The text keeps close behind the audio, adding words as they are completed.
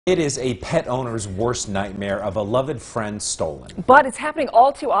It is a pet owner's worst nightmare of a loved friend stolen. But it's happening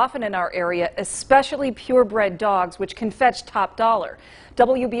all too often in our area, especially purebred dogs, which can fetch top dollar.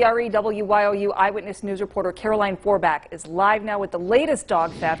 WBRE WYOU Eyewitness News reporter Caroline Forbach is live now with the latest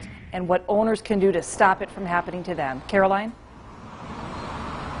dog theft and what owners can do to stop it from happening to them. Caroline?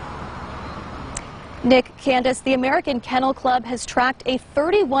 Nick, Candace, the American Kennel Club has tracked a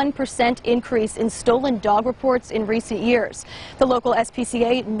 31% increase in stolen dog reports in recent years. The local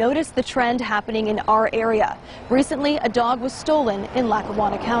SPCA noticed the trend happening in our area. Recently, a dog was stolen in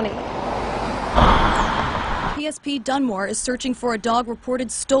Lackawanna County. PSP Dunmore is searching for a dog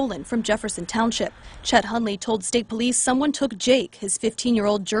reported stolen from Jefferson Township. Chet Hunley told state police someone took Jake, his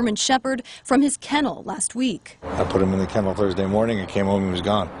 15-year-old German Shepherd, from his kennel last week. I put him in the kennel Thursday morning and came home and he was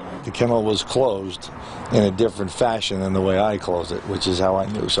gone. The kennel was closed in a different fashion than the way I closed it, which is how I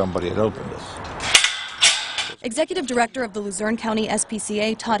knew somebody had opened it. Executive Director of the Luzerne County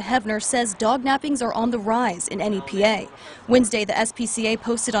SPCA, Todd Hevner, says dog nappings are on the rise in NEPA. Wednesday, the SPCA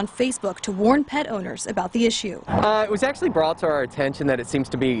posted on Facebook to warn pet owners about the issue. It was actually brought to our attention that it seems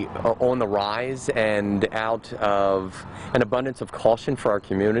to be on the rise, and out of an abundance of caution for our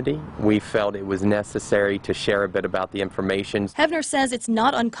community, we felt it was necessary to share a bit about the information. Hevner says it's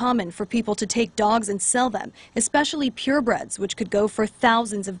not uncommon for people to take dogs and sell them, especially purebreds, which could go for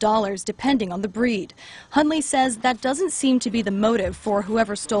thousands of dollars depending on the breed. Hunley says that doesn't seem to be the motive for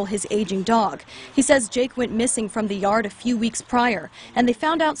whoever stole his aging dog. He says Jake went missing from the yard a few weeks prior, and they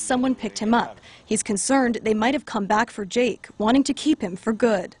found out someone picked him up. He's concerned they might have come back for Jake, wanting to keep him for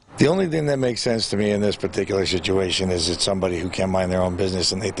good. The only thing that makes sense to me in this particular situation is it's somebody who can't mind their own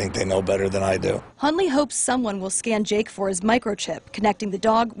business and they think they know better than I do. Hunley hopes someone will scan Jake for his microchip, connecting the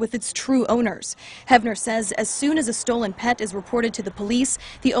dog with its true owners. Hevner says as soon as a stolen pet is reported to the police,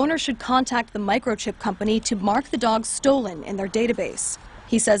 the owner should contact the microchip company to mark the dog stolen in their database.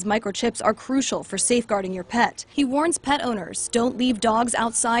 He says microchips are crucial for safeguarding your pet. He warns pet owners, don't leave dogs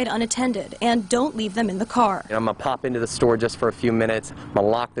outside unattended and don't leave them in the car. I'm going to pop into the store just for a few minutes, I'm going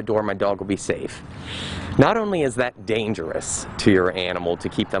to lock the door, my dog will be safe. Not only is that dangerous to your animal to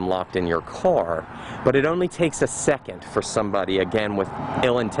keep them locked in your car, but it only takes a second for somebody, again with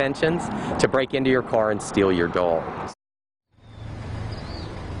ill intentions, to break into your car and steal your dog.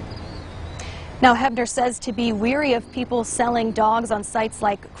 Now, Hevner says to be weary of people selling dogs on sites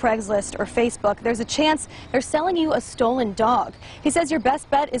like Craigslist or Facebook. There's a chance they're selling you a stolen dog. He says your best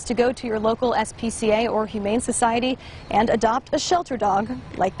bet is to go to your local SPCA or Humane Society and adopt a shelter dog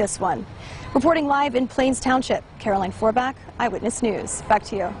like this one. Reporting live in Plains Township, Caroline Forbach, Eyewitness News. Back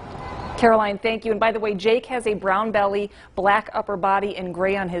to you. Caroline, thank you. And by the way, Jake has a brown belly, black upper body, and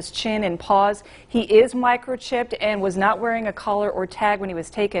gray on his chin and paws. He is microchipped and was not wearing a collar or tag when he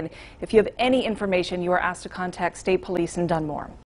was taken. If you have any information, you are asked to contact State Police in Dunmore.